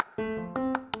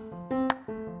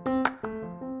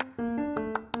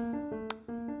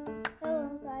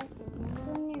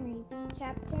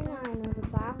Chapter 9 of the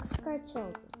Boxcar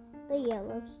Children, the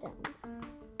Yellowstones.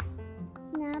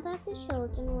 Now that the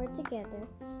children were together,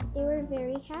 they were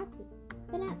very happy,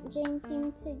 but Aunt Jane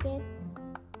seemed to be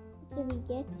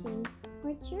getting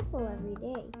more cheerful every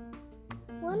day.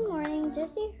 One morning,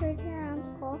 Jessie heard her aunt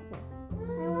call her.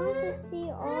 "I want to see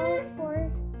all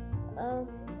 4 of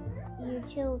you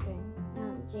children,"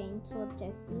 Aunt Jane told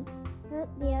Jessie. "Put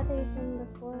the others in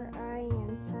before I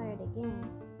am tired again."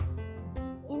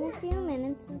 In a few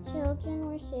minutes, the children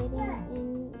were sitting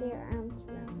in their aunt's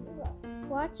room.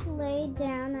 Watch lay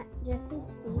down at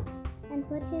Jessie's feet and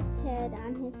put his head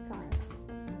on his paws.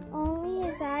 Only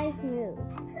his eyes moved.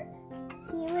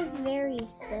 He was very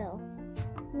still.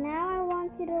 "Now I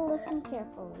want you to listen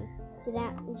carefully," said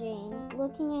Aunt Jane,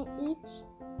 looking at each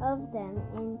of them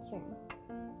in turn.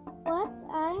 "What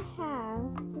I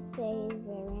have to say is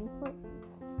very important."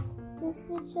 Since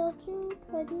the children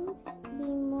couldn't be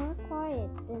more quiet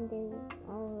than they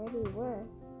already were,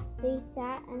 they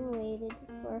sat and waited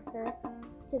for her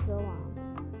to go on.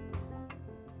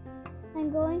 "I'm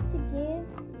going to give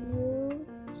you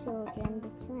children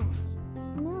this ranch."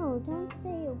 "No, don't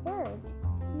say a word.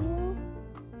 You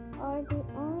are the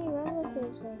only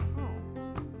relatives I have.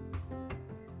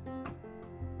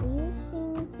 You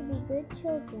seem to be good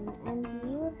children, and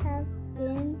you have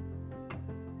been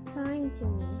kind to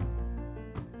me."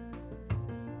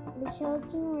 The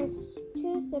children were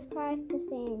too surprised to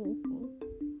say anything.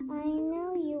 "I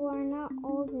know you are not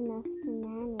old enough to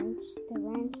manage the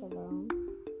ranch alone,"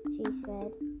 she said,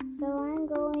 "so I'm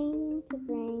going to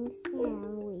bring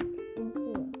Sam Weeks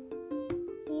into it.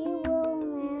 He will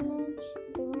manage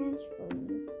the ranch for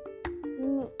you.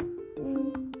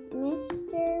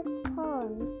 Mr.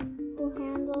 Pond, who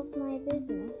handles my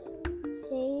business,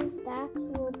 says that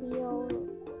will be all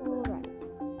right.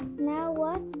 Now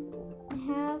what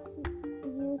have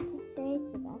you to say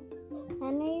to that?"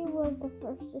 Henry was the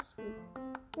first to speak.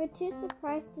 "We're too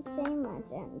surprised to say much,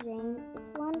 Aunt Jane.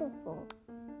 It's wonderful."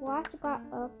 Watch got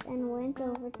up and went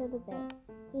over to the bed.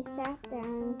 He sat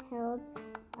down and held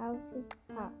out his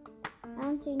paw.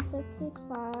 Aunt Jane took his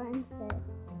paw and said,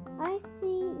 "I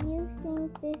see you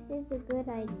think this is a good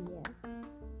idea.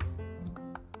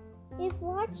 If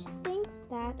Watch thinks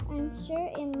that, I'm sure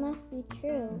it must be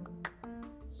true."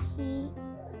 She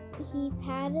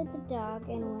patted the dog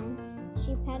and went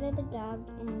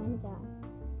on.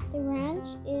 "The ranch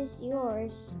is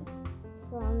yours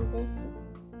from this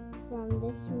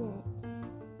minute.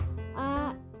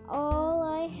 All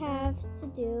I have to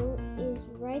do is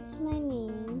write my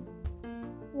name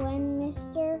when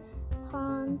Mr.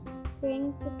 Pond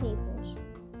brings the papers.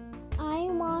 I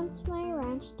want my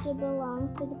ranch to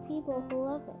belong to the people who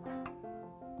love it.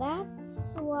 That's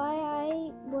why I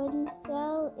wouldn't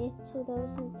sell it to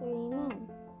those 3 men."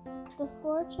 The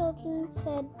 4 children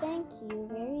said thank you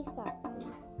very softly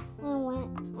and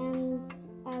went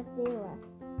as they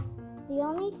left. "The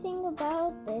only thing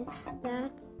about this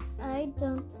that I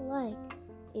don't like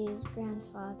is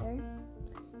Grandfather,"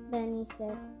 Benny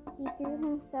said. He threw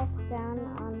himself down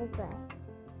on the grass.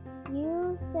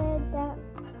 You said that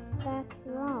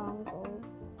wrong,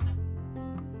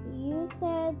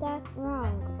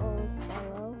 old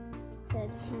fellow,"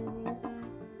 said Henry.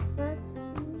 "But you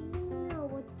know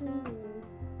what you mean.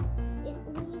 It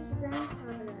leaves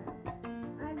Grandfather out.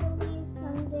 I believe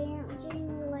someday Aunt Jane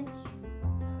will like him,"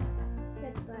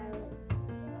 said Violet,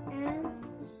 "and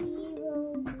he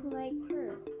will like her."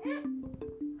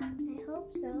 "I hope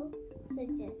so," said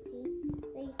Jessie.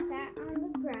 They sat on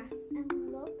the grass and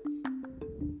looked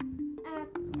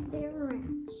at their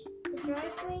ranch. The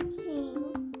driveway came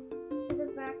to the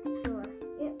back door.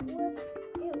 It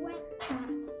went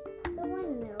past the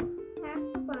windmill, past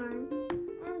the barn,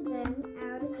 and then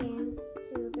out again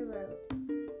to the road.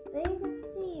 They could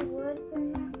see woods and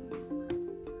mountains.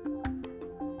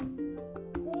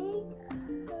 They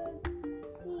could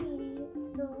see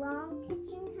the long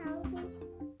kitchen houses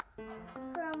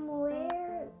from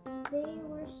where they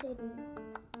were sitting.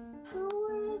 "Who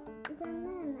were the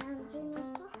men Aunt Jane was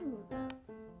talking about?"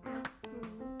 asked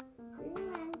Henry. "3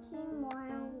 men came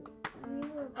while we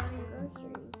were buying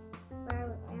groceries,"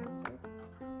 Violet answered.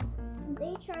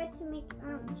 "They tried to make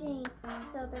Aunt Jane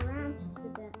sell the ranch to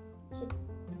them.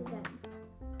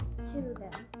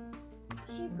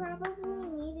 She probably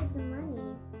needed the money,"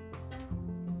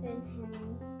 said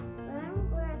Henry, "but I'm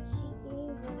glad she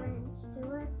gave the ranch to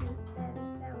us instead of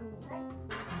selling it.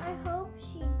 I hope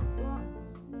she won't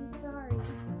be sorry."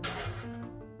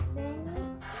 Benny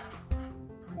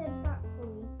said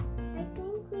thoughtfully, "I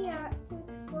think we ought to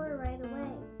explore right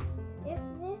away. If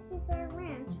this is our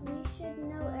ranch, we should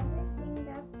know everything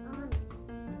that's on it."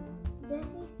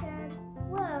 Jessie said,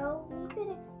 "Well, we could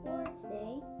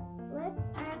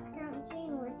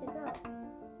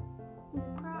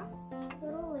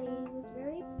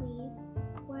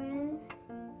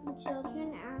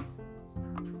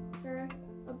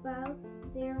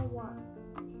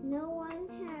walk. No one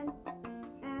had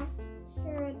asked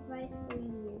her advice for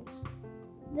years.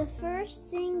 The first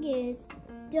thing is,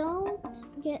 don't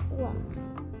get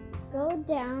lost. Go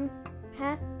down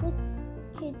past the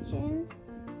chicken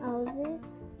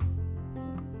houses,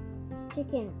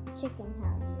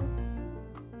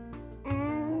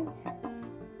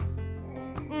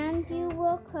 and you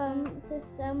will come to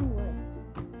some woods.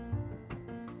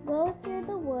 Go through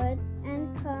the woods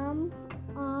and come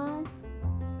on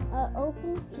an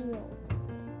open field.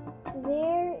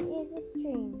 There is a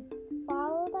stream.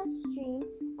 Follow that stream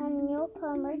and you'll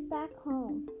come right back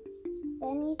home.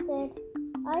 Then he said,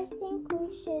 I think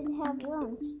we should have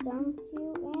lunch, don't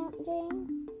you, Aunt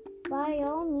Jane? By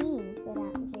all means, said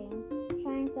Aunt Jane,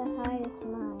 trying to hide a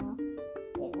smile.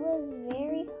 It was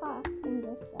very hot in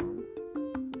the sun.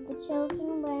 The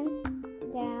children went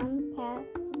down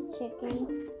past the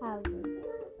chicken houses.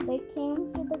 They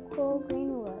came to the cool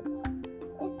green woods.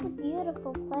 It's a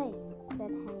beautiful place,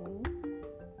 said Henry.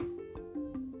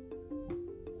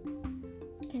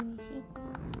 Can you see?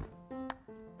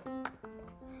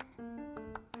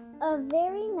 A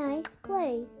very nice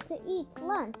place to eat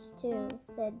lunch, too,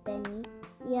 said Benny.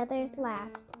 The others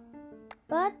laughed.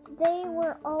 But they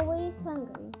were always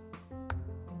hungry.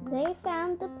 They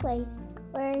found a place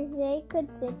where they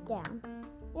could sit down.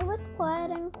 It was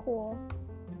quiet and cool.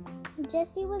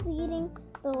 Jessie was eating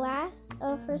the last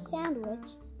of her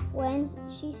sandwich when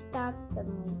she stopped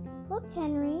suddenly. Look,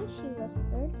 Henry, she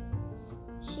whispered.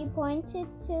 She pointed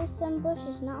to some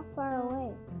bushes not far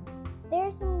away.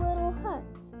 There's a little hut.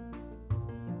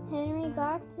 Henry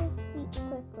got to his feet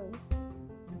quickly.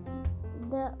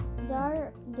 The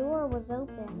door was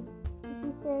open.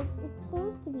 He said, it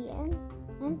seems to be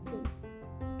empty.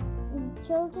 The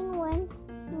children went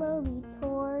slowly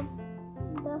toward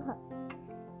the hut.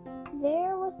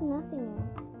 There was nothing in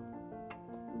it,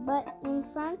 but in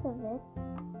front of it,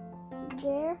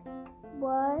 there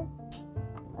was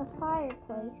a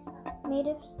fireplace made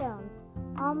of stones,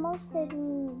 almost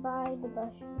hidden by the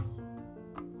bushes.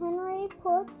 Henry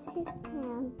put his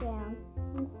hand down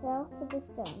and fell to the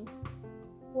stones.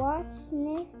 Watch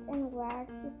sniffed and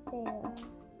wagged his tail.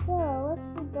 Well, let's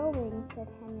be going, said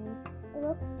Henry. It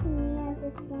looks to me as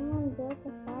if someone built a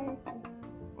fire here,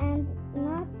 and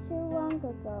not too long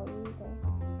ago either.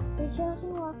 The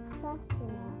children walked faster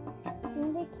now. Soon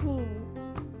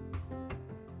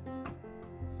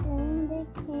they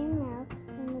came out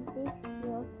in a big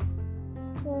field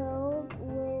filled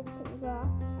with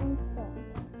rocks and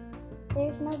stones.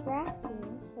 There's no grass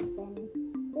here, said Benny.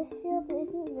 This field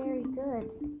isn't very good,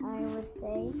 I would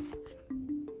say.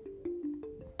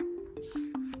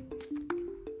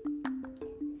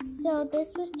 So this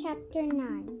was chapter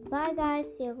 9. Bye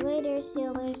guys, see you later, see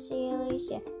you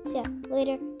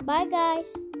later. Bye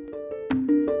guys.